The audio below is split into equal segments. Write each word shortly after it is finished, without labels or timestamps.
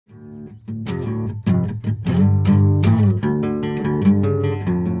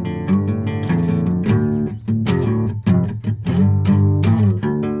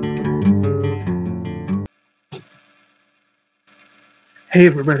Hey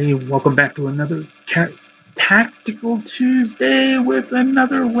everybody, welcome back to another Tactical Tuesday with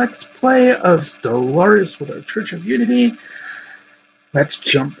another Let's Play of Stellaris with our Church of Unity. Let's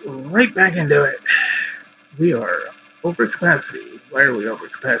jump right back into it. We are over capacity. Why are we over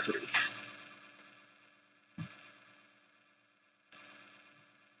capacity?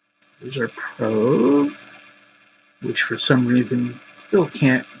 There's our probe, which for some reason still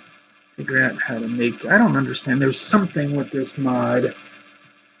can't figure out how to make. I don't understand. There's something with this mod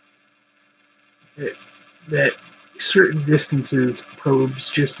that certain distances probes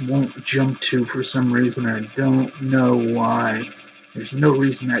just won't jump to for some reason. I don't know why. There's no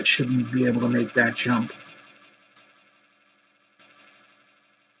reason that shouldn't be able to make that jump.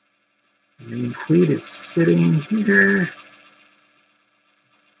 The main fleet is sitting here.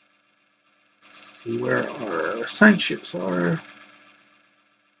 Let's see where our assigned ships are.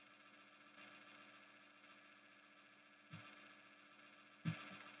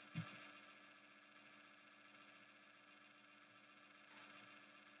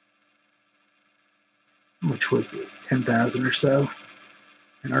 How much was this? 10,000 or so.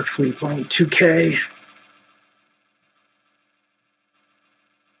 And our fleet's only 2K.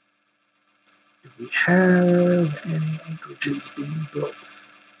 Do we have any anchorages being built?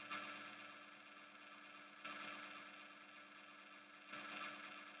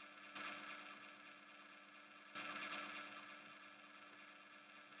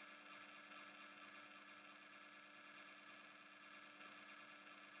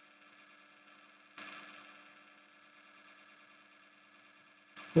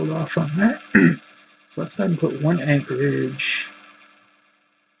 Hold off on that. So let's go ahead and put one anchorage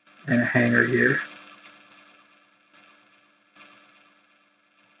and a hangar here.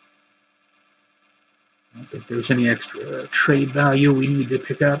 I don't think there's any extra trade value we need to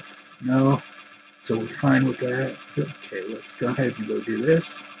pick up. No. So we're fine with that. Okay, let's go ahead and go do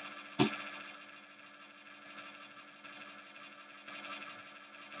this.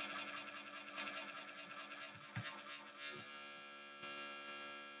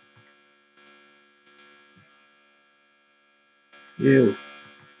 You.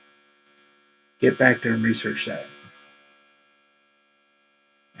 Get back there and research that.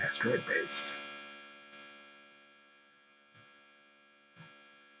 Asteroid base.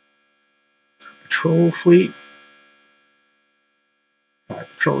 Patrol fleet. 5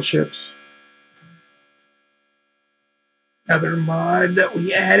 patrol ships. Another mod that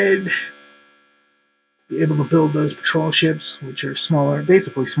we added. Be able to build those patrol ships, which are smaller,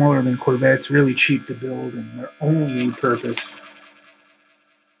 basically smaller than corvettes, really cheap to build, and their only purpose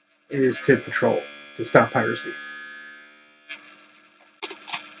is to patrol, to stop piracy.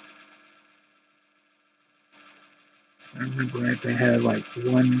 So I remember right, they had like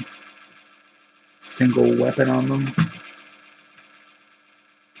one single weapon on them.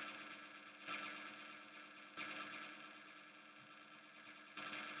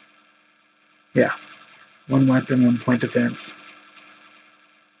 Yeah, one weapon, 1 point defense.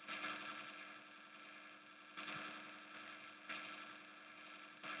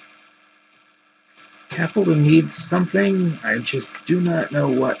 Capital needs something. I just do not know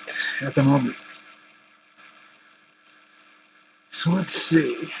what at the moment. So let's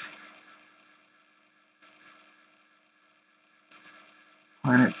see.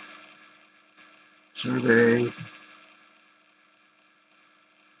 Planet survey.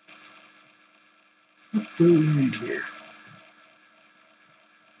 What do we need here?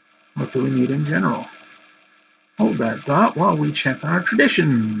 What do we need in general? Hold that thought while we check our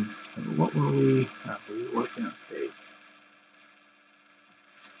traditions. So what were we? We were working on faith.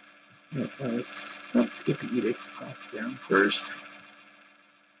 Let's get the edicts cost down first.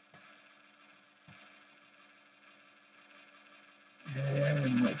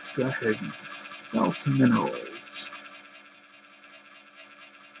 And let's go ahead and sell some minerals.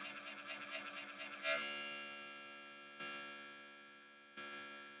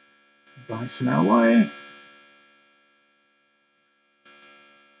 Buy some alloy.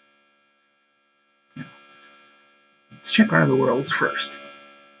 Yeah. Let's check our other worlds first.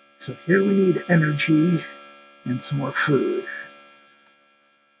 So here we need energy and some more food.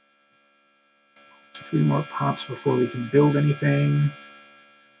 3 more pops before we can build anything,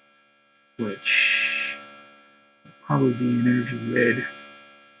 which will probably be an energy grid.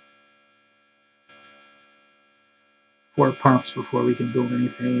 4 pops before we can build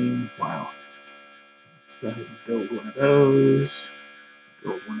anything. Wow. Let's go ahead and build one of those.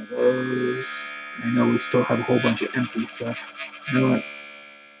 Build one of those. I know we still have a whole bunch of empty stuff. You know what?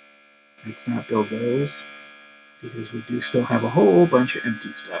 Let's not build those, because we do still have a whole bunch of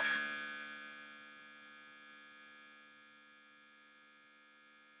empty stuff.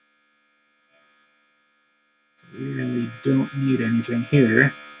 We really don't need anything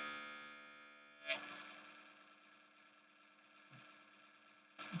here.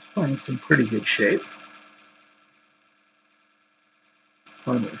 This planet's in pretty good shape.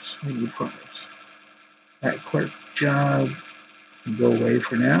 Farmers. We need farmers. That clerk job can go away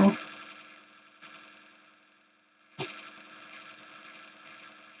for now.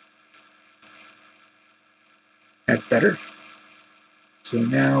 That's better. So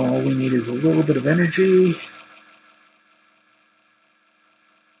now all we need is a little bit of energy.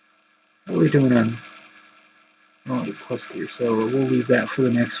 What are we doing on only +3? So we'll leave that for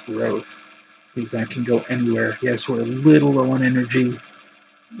the next growth, because that can go anywhere. Yes, we're a little low on energy.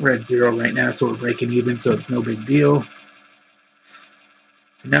 We're at 0 right now, so we're breaking even, so it's no big deal.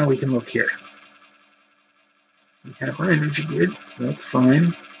 So now we can look here. We have our energy grid, so that's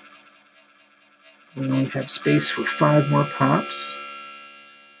fine. We only have space for 5 more pops.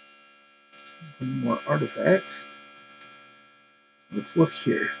 One more artifact. Let's look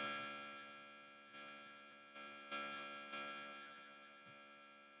here.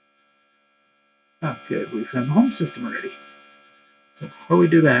 Oh, good. We found the home system already. So before we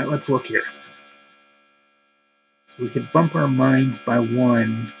do that, let's look here. So we could bump our mines by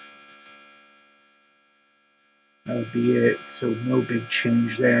 1. That would be it. So no big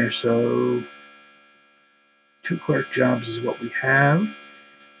change there. So 2 clerk jobs is what we have.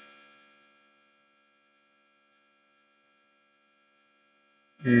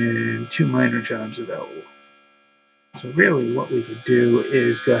 And 2 minor jobs available. So really what we could do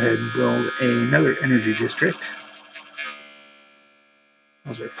is go ahead and build another energy district.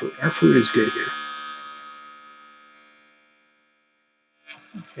 How's our food? Our food is good here.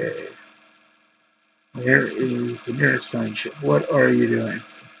 Okay. Where is the nearest sign ship? What are you doing?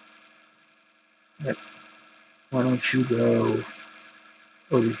 Why don't you go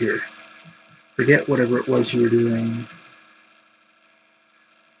over here? Forget whatever it was you were doing.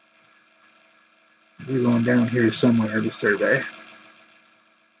 We're going down here somewhere to survey.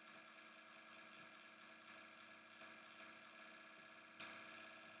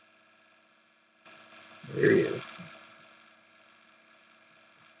 There you go.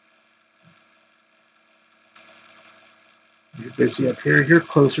 You're busy up here. You're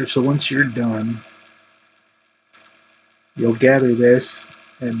closer, so once you're done, you'll gather this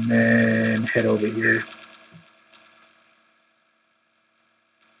and then head over here.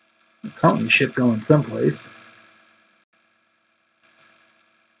 The colony ship going someplace.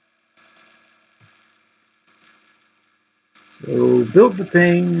 So build the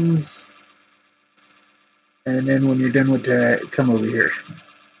things, and then when you're done with that, come over here.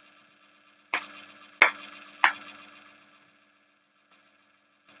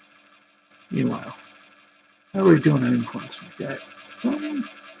 Meanwhile, how are we doing on influence? We've got some.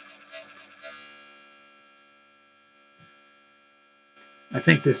 I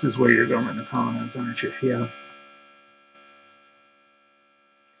think this is where you're going to colonize, aren't you? Yeah.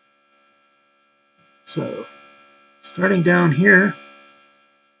 So, starting down here,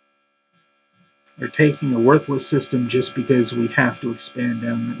 we're taking a worthless system just because we have to expand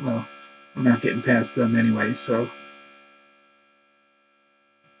down. Well, we're not getting past them anyway, so.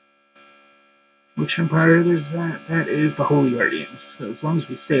 Which empire is that? That is the Holy Guardians. So as long as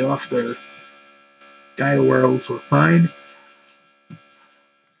we stay off the Gaia worlds, we're fine.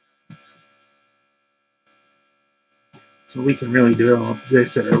 So we can really develop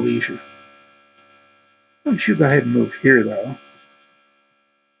this at our leisure. Why don't you go ahead and move here, though?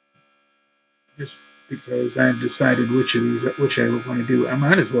 Just because I've decided which I want to do. I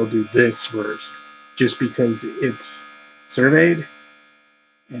might as well do this first, just because it's surveyed.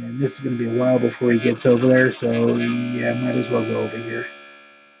 And this is going to be a while before he gets over there, so yeah, might as well go over here.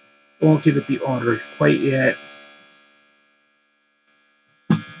 Won't give it the order quite yet.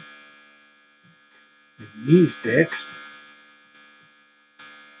 And these dicks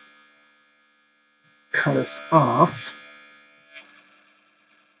cut us off.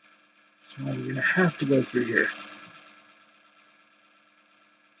 So we're going to have to go through here.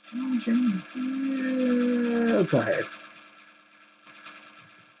 Yeah, go ahead.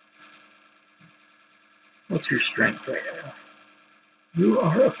 What's your strength right now? You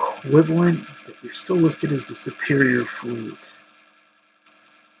are equivalent, but you're still listed as a superior fleet.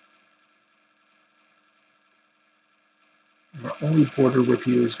 Our only border with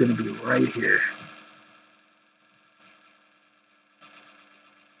you is going to be right here.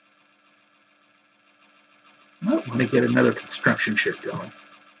 Might want to get another construction ship going.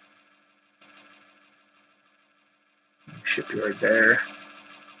 Shipyard there.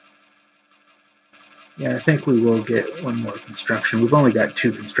 Yeah, I think we will get one more construction. We've only got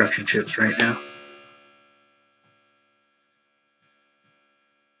 2 construction ships right now.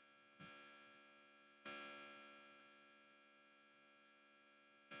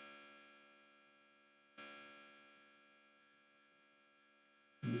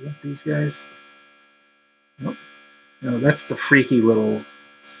 Is that these guys? Nope. No, that's the freaky little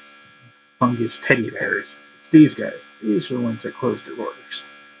fungus teddy bears. It's these guys. These are the ones that close their borders.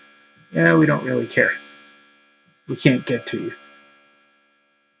 Yeah, we don't really care. We can't get to you.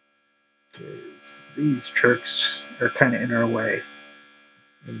 Because these jerks are kind of in our way.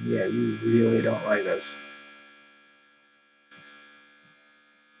 And yeah, you really don't like us.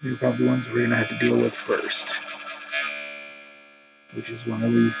 You're probably the ones we're going to have to deal with first. Which is why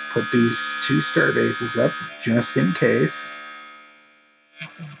we've put these 2 star bases up, just in case.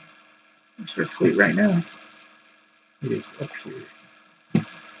 Where's their fleet right now? It is up here.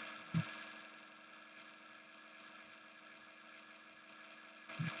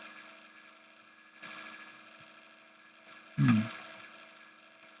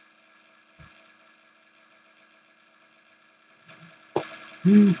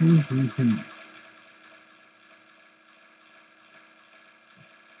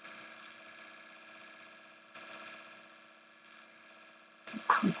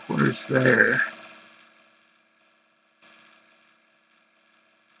 Crew quarters there.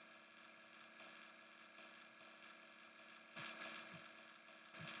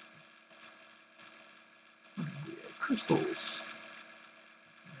 Crystals.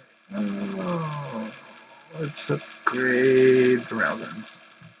 Oh, let's upgrade the railguns.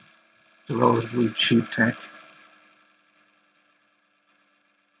 It's a relatively cheap tech.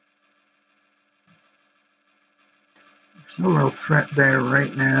 There's no real threat there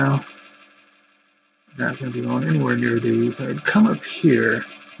right now. Not going to be going anywhere near these. I'd come up here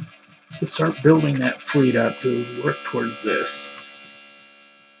to start building that fleet up to work towards this.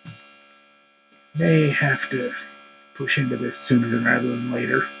 May have to push into this sooner rather than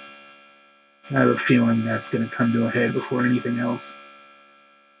later. So I have a feeling that's going to come to a head before anything else.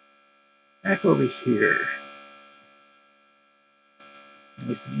 Back over here.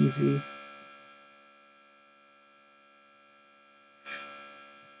 Nice and easy.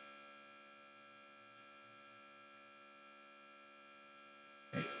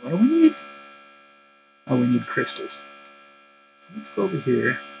 Hey, what do we need? Oh, we need crystals. So let's go over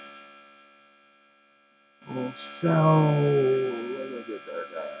here. We'll sell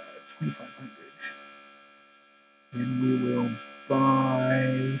 2,500. And we will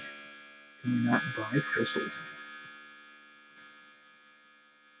buy... Can we not buy crystals?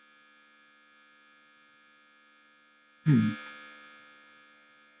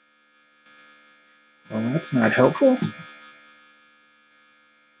 Well, that's not helpful.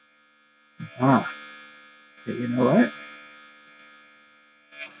 But you know what?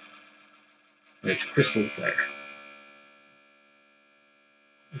 There's crystals there.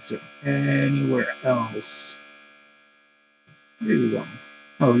 Is there anywhere else? Where are you going?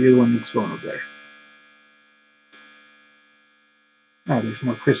 Oh, you're the one that's going over there. Oh, there's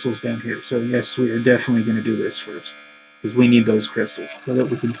more crystals down here. So yes, we are definitely going to do this first. Because we need those crystals so that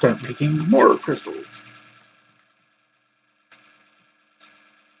we can start making more crystals.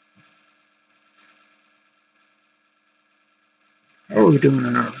 How are we doing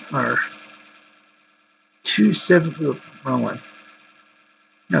on our 270? Wrong one.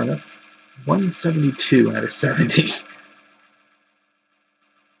 No, that's 172 out of 70.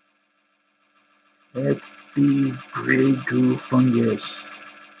 It's the gray goo fungus.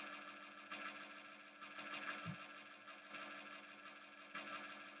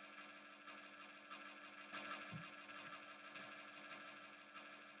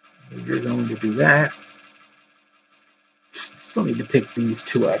 You're going to do that. Still need to pick these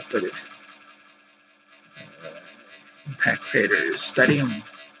 2 up, but impact craters, study them.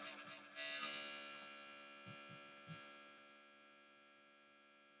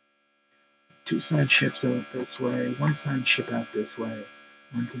 2 side ships out this way, 1 side ship out this way,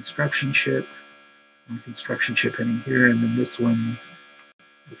 1 construction ship heading here, and then this one,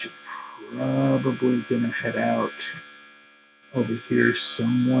 which is probably going to head out over here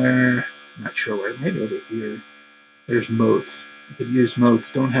somewhere. Not sure where, maybe over here. There's moats. You could use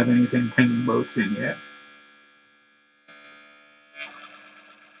moats. Don't have anything bringing moats in yet.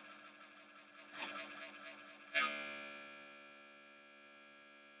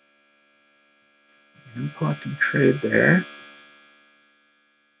 I'm collecting trade there.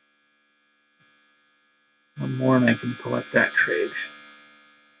 1 more and I can collect that trade.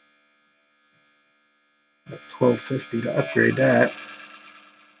 Got 1250 to upgrade that.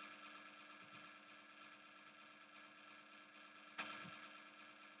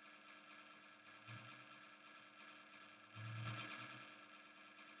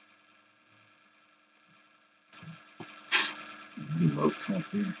 Any moats out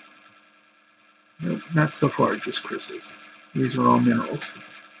here? Nope, not so far, just crystals. These are all minerals.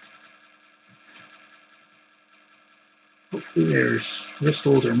 Hopefully there's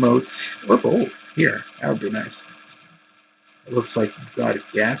crystals or motes, or both. Here, that would be nice. It looks like exotic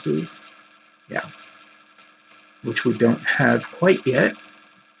gases. Yeah. Which we don't have quite yet.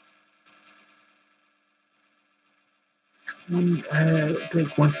 I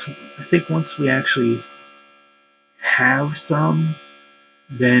think once we actually have some,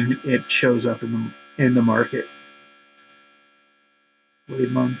 then it shows up in the market.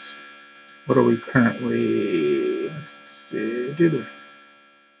 Wait months. What are we currently? Let's see.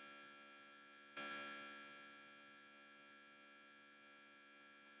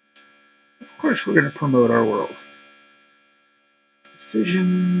 Of course, we're going to promote our world.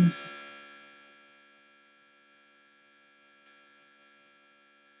 Decisions.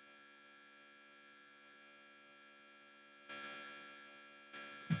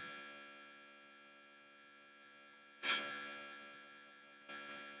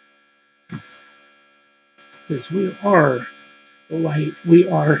 Because we are the light, we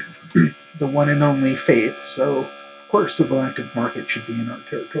are the one and only faith, so of course the galactic market should be in our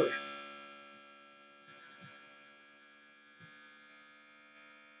territory.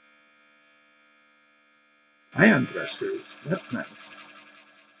 Ion thrusters, that's nice.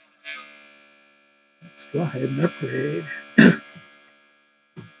 Let's go ahead and upgrade.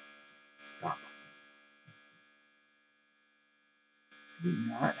 Stop. Do we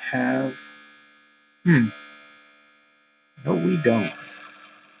not have... No, we don't.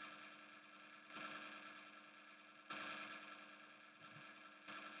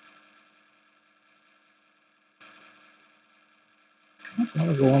 I don't want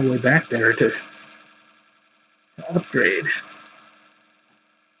to go all the way back there to upgrade.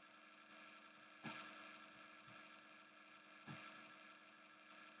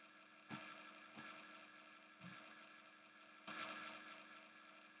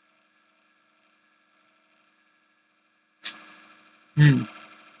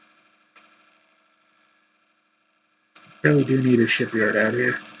 Really do need a shipyard out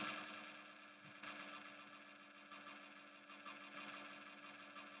here.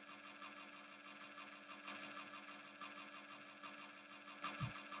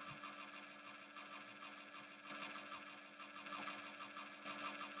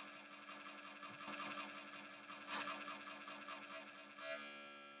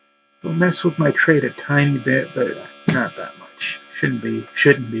 We'll mess with my trade a tiny bit, but not that much. Shouldn't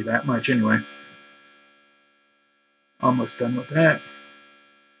be that much anyway. Almost done with that.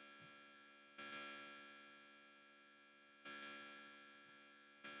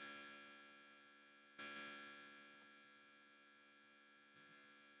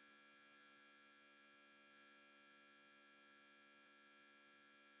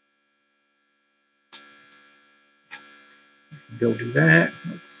 Go do that.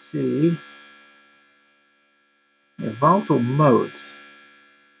 Let's see. Yeah, volatile modes.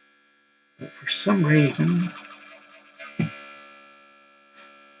 But for some reason,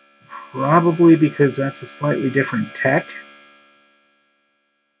 probably because that's a slightly different tech.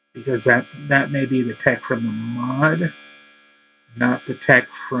 Because that may be the tech from the mod, not the tech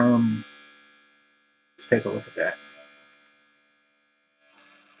from... Let's take a look at that.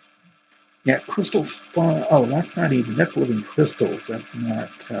 Yeah, crystal fall. Oh, that's not even... That's living crystals. That's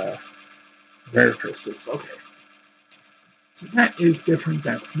not rare crystals. Okay. So that is different.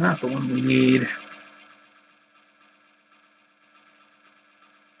 That's not the one we need.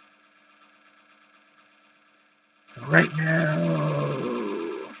 So right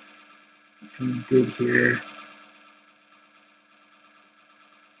now, I'm good here.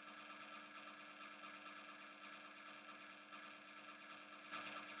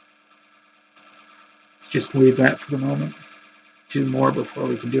 Let's just leave that for the moment. 2 more before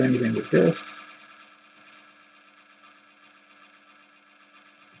we can do anything with this.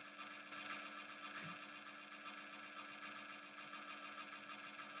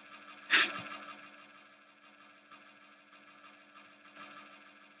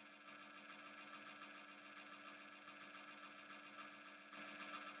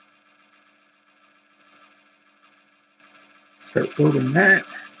 Start building that.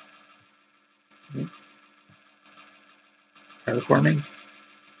 Terraforming.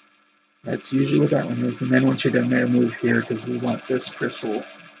 That's usually what that one is. And then once you're done there, move here because we want this crystal.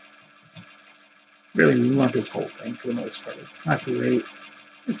 Really, we want this whole thing for the most part. It's not great.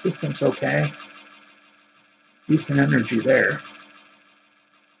 The system's okay. Decent energy there.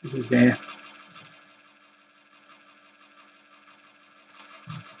 This is a...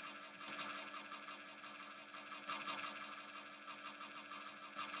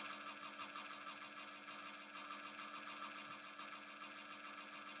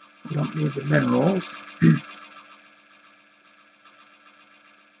 We don't need the minerals.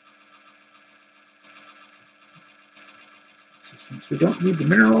 Since we don't need the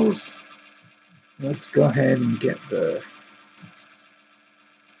minerals, let's go ahead and get the...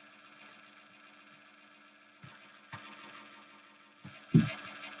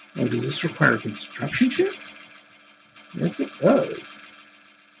 Oh, does this require a construction chip? Yes, it does.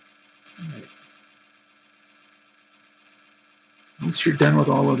 Right. Once you're done with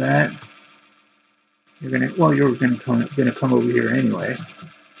all of that, you're gonna come over here anyway.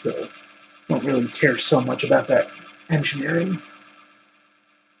 So don't really care so much about that engineering.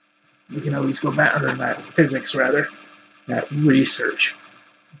 We can always go back, or that physics rather, that research.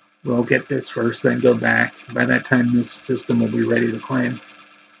 We'll get this first, then go back. By that time, this system will be ready to claim.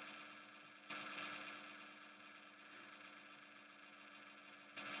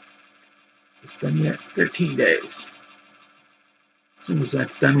 It's done yet? 13 days. As soon as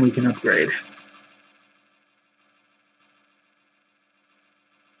that's done, we can upgrade.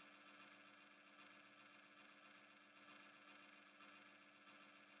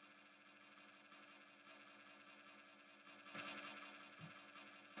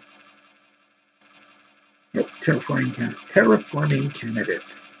 Yep, terraforming candidate.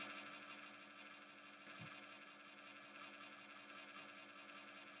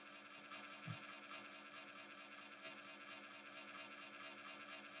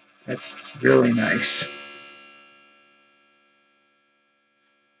 That's really nice.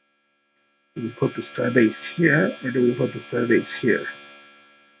 Do we put the starbase here, or do we put the starbase here?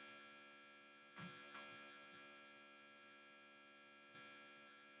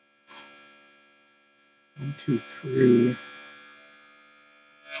 1, 2, 3.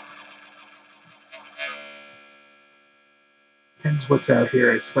 Depends what's out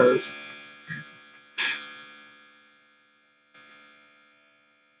here, I suppose.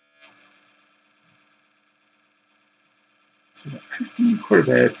 So 15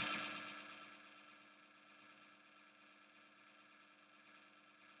 Corvettes.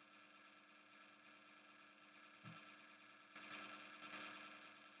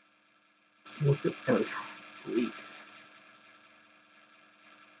 Let's look at our fleet.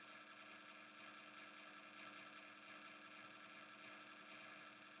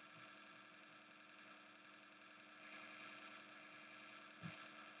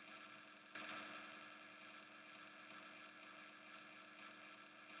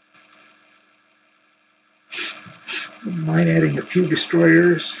 I don't mind adding a few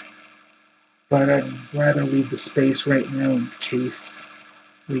destroyers, but I'd rather leave the space right now in case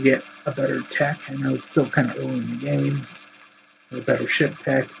we get a better tech. I know it's still kind of early in the game, or a better ship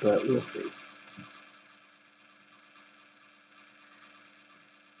tech, but we'll see.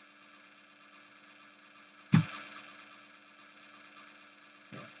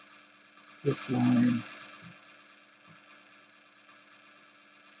 This line.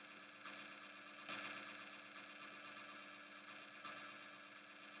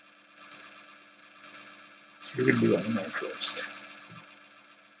 So you're going to be on there first.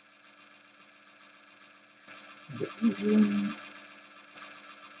 The easier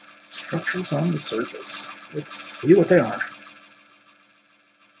structures on the surface. Let's see what they are.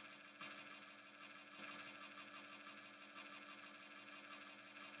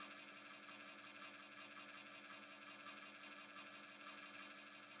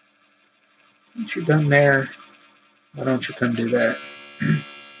 Once you're done there, why don't you come do that?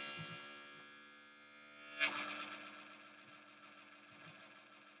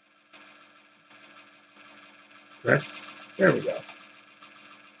 Press. There we go.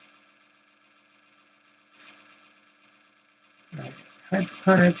 Right.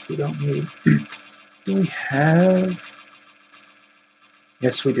 Hydroponics we don't need. Do we have?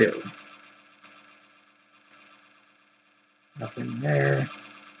 Yes, we do. Nothing there.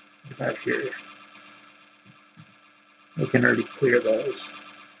 What about here? We can already clear those.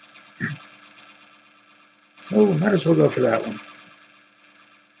 So we might as well go for that one.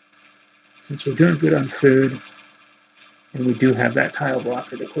 Since we're doing good on food, and we do have that tile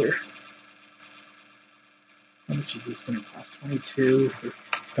blocker to clear. How much is this going to cost? 22 for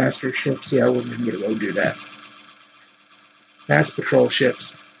faster ships? Yeah, we're going to go do that. Fast patrol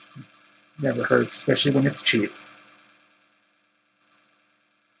ships never hurts, especially when it's cheap.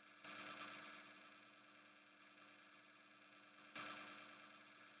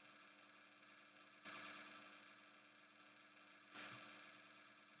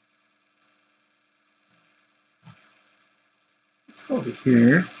 Let's go over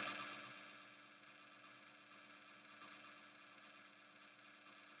here.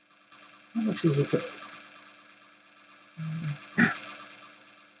 How much is it?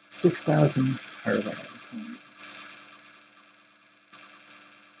 6,000 carbon points.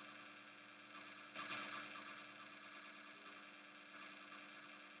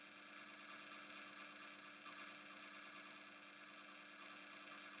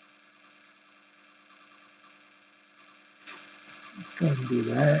 Let's go ahead and do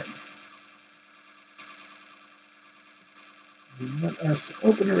that. And let us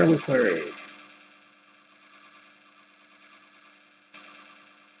open a reliquary.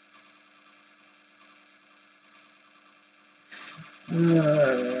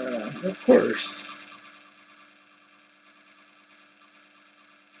 Of course.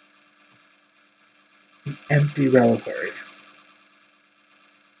 An empty reliquary.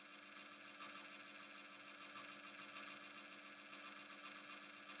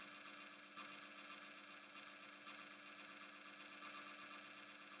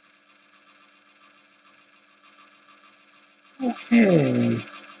 Okay.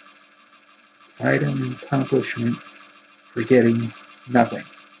 Item accomplishment for getting nothing.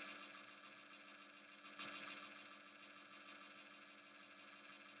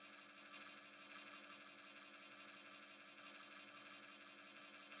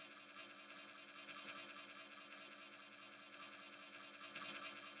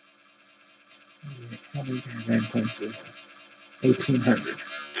 How many caravan points with 1,800.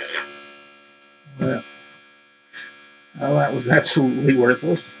 Well, that was absolutely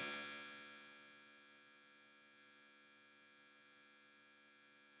worthless.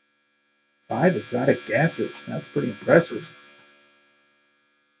 5 exotic gases. That's pretty impressive.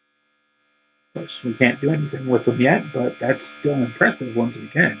 Of course, we can't do anything with them yet, but that's still impressive once we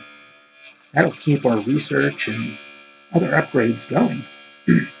can. That'll keep our research and other upgrades going.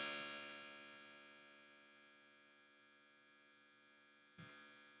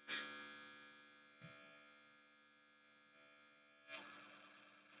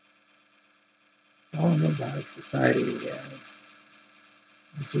 Oh, robotic society, yeah.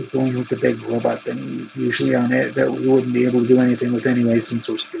 This is the one with the big robot thing usually on it that we wouldn't be able to do anything with anyway since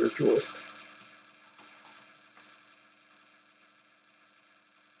we're spiritualist.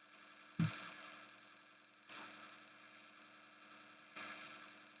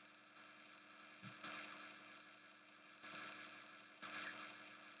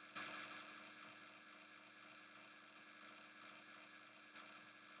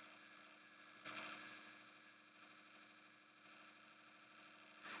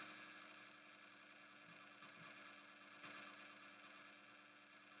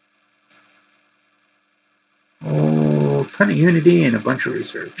 Oh, ton of unity and a bunch of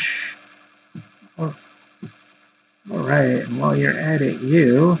research. Oh, all right, and while you're at it,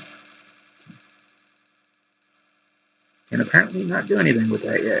 you can apparently not do anything with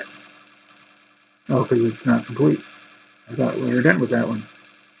that yet. Oh, because it's not complete. I thought we were done with that one.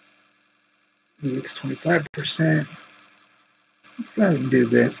 EX 25%. Let's go ahead and do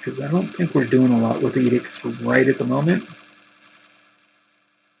this because I don't think we're doing a lot with edicts right at the moment.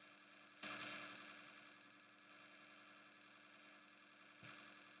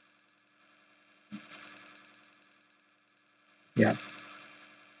 Yeah.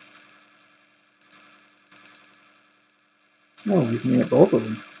 Oh, we can get both of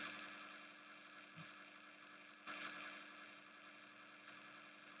them.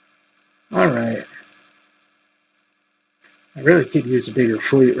 All right. I really could use a bigger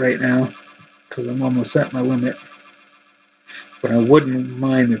fleet right now because I'm almost at my limit. But I wouldn't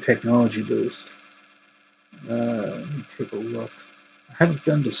mind the technology boost. Let me take a look. I haven't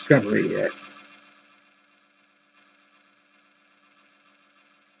done Discovery yet.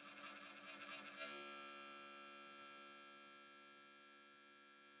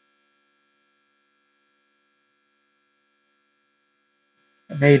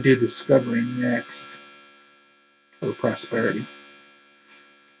 I may do Discovery next for Prosperity.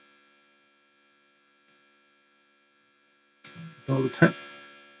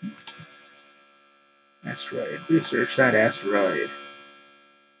 Asteroid. Research that asteroid.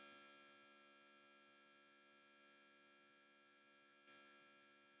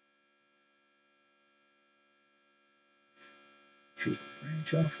 Troop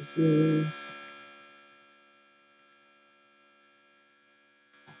branch offices.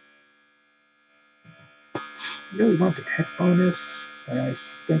 I really want the tech bonus, but I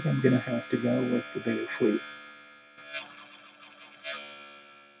think I'm going to have to go with the bigger fleet.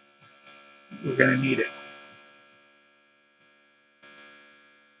 We're going to need it.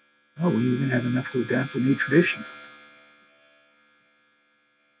 Oh, we even have enough to adapt a new tradition.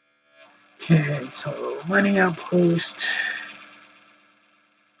 Okay, so mining outpost.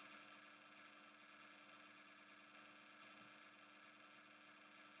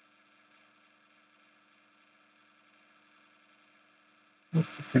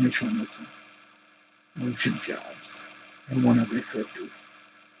 What's the finish on this one? Merchant jobs. And 1 every 50.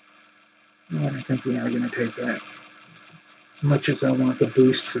 Well, I think we are going to take that. As much as I want the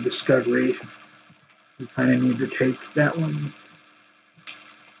boost for Discovery, we kind of need to take that one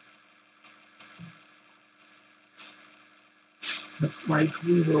looks like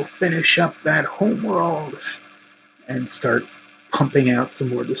we will finish up that Homeworld and start pumping out some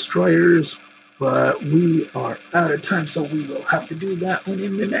more destroyers. But we are out of time, so we will have to do that one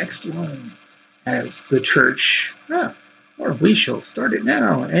in the next one. As the church, or we shall start it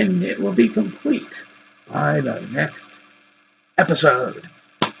now, and it will be complete by the next episode.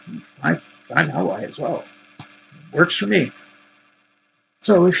 Fine ally as well. Works for me.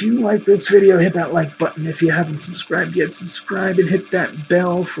 So if you like this video, hit that like button. If you haven't subscribed yet, subscribe and hit that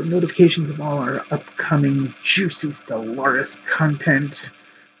bell for notifications of all our upcoming juicy Stellaris content.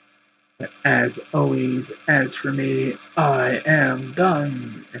 But as always, as for me, I am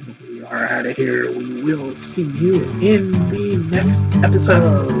done, and we are out of here. We will see you in the next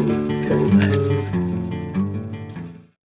episode. Till then.